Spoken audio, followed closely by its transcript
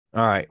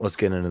All right, let's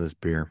get into this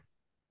beer.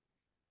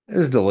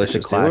 This is It's a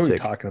delicious, dude. What are we classic.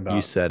 talking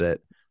You about? said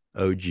it.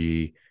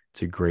 OG.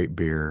 It's a great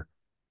beer.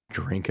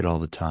 Drink it all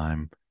the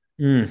time.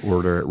 Mm,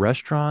 Order at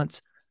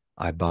restaurants.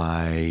 I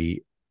buy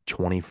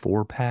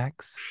 24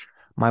 packs.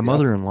 My yep.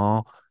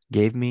 mother-in-law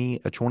gave me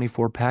a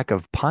 24 pack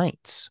of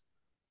pints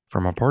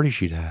from a party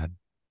she'd had.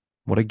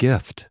 What a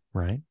gift,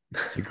 right?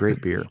 It's a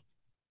great beer.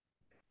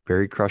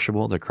 Very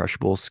crushable. The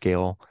crushable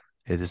scale,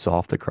 it is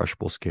off the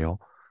crushable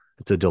scale.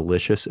 It's a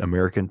delicious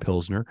American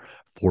Pilsner,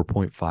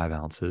 4.5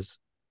 ounces.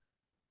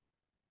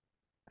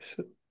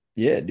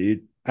 Yeah,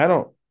 dude.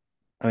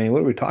 I mean,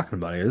 what are we talking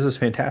about here? This is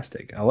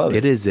fantastic. I love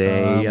It it. is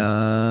a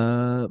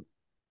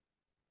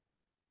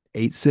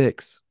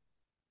 8.6.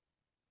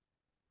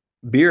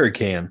 Beer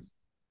can.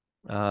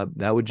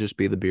 That would just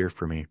be the beer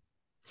for me.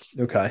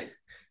 Okay.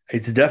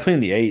 It's definitely in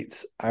the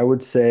eights. I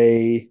would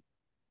say,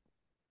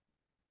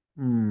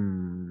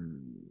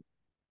 hmm,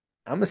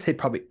 I'm gonna say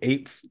probably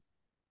eight.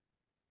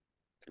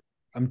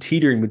 I'm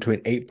teetering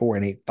between 8.4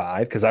 and 8.5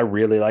 because I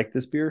really like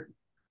this beer.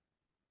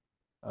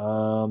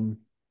 Um,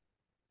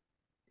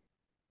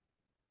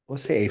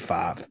 let's say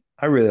 8.5.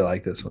 I really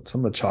like this one. So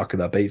I'm gonna chalk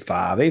it up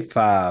 8.5.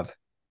 8.5.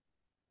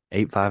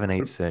 8.5 and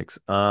 8.6.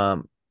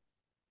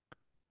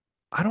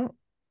 I don't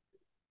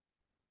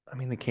I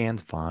mean the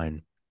can's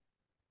fine.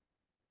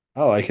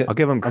 I like I'll it.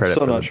 give them I'm credit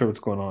still for not the sure what's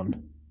going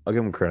on. I'll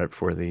give them credit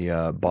for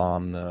the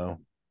bomb though.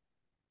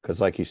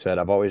 Because like you said,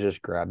 I've always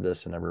just grabbed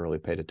this and never really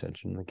paid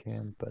attention to the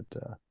can. But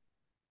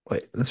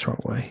Wait, that's the wrong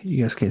way.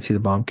 You guys can't see the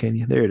bomb, can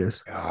you? There it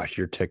is. gosh,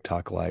 your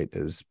TikTok light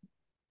is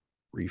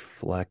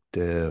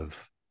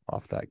reflective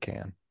off that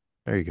can.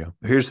 There you go.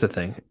 Here's the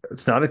thing.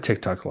 It's not a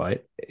TikTok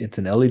light. It's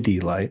an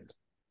LED light.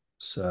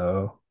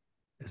 So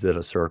Is it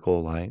a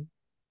circle light,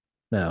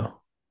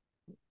 no,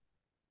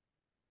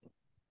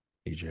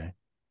 EJ?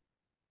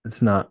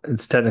 it's not.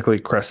 It's technically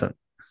crescent.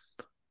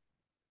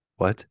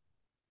 What?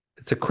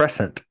 It's a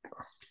crescent,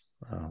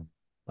 Oh,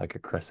 like a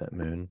crescent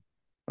moon.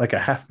 like a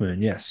half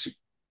moon. Yes.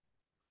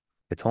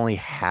 It's only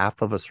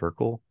half of a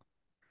circle.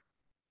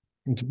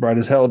 It's bright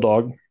as hell,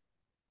 dog.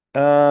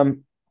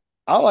 Um,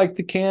 I like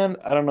the can.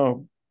 I don't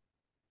know.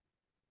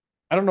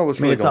 I don't know what's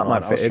I mean, really it's going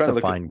not on. I was it's trying to a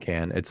look at fine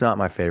can. It's not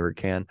my favorite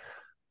can.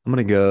 I'm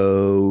gonna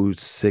go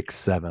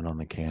 6.7 on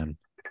the can.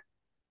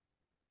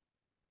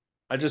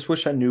 I just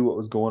wish I knew what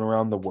was going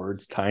around the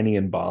words tiny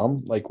and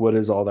bomb. Like, what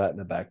is all that in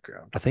the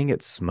background? I think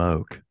it's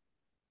smoke.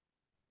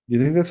 Do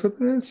you think that's what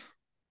that is?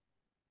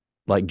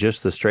 Like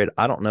just the straight.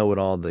 I don't know what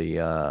all the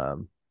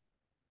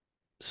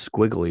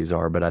squigglies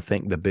are, but I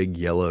think the big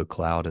yellow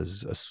cloud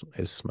is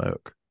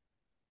smoke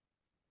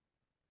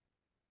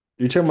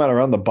You're talking about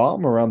around the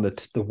bomb or around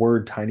the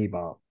word tiny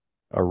bomb?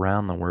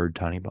 around the word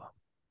tiny bomb.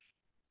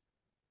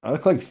 I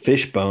look like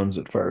fish bones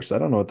at first. I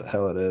don't know what the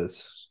hell it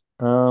is.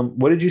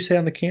 What did you say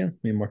on the can?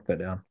 Let me mark that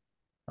down.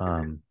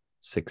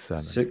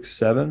 6.7.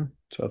 6.7.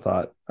 So I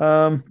thought.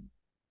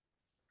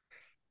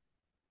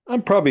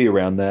 I'm probably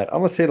around that. I'm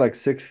gonna say like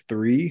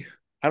 6.3.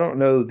 I don't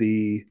know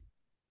the.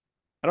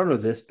 I don't know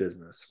this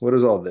business. What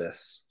is all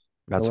this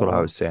That's going what I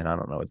on? was saying. I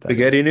don't know what that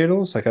Spaghetti is.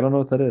 noodles? Like I don't know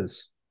what that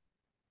is.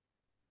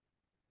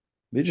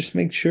 They just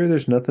make sure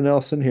there's nothing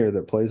else in here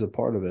that plays a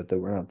part of it that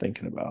we're not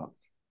thinking about.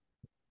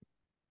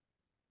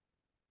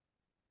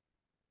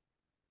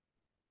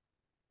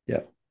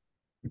 Yeah,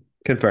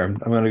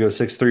 confirmed. I'm gonna go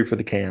 6.3 for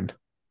the can.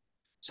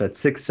 So that's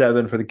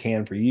 6.7 for the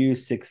can for you,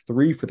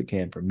 6.3 for the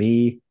can for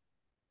me,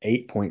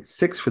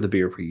 8.6 for the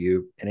beer for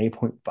you, and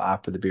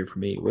 8.5 for the beer for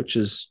me, which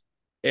is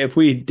if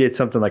we did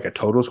something like a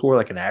total score,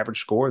 like an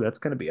average score, that's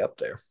going to be up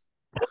there.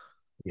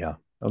 Yeah, I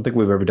don't think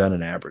we've ever done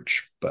an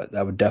average, but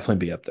that would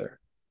definitely be up there.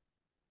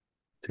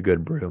 it's a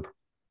good brew.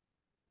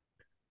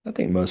 I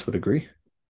think most would agree.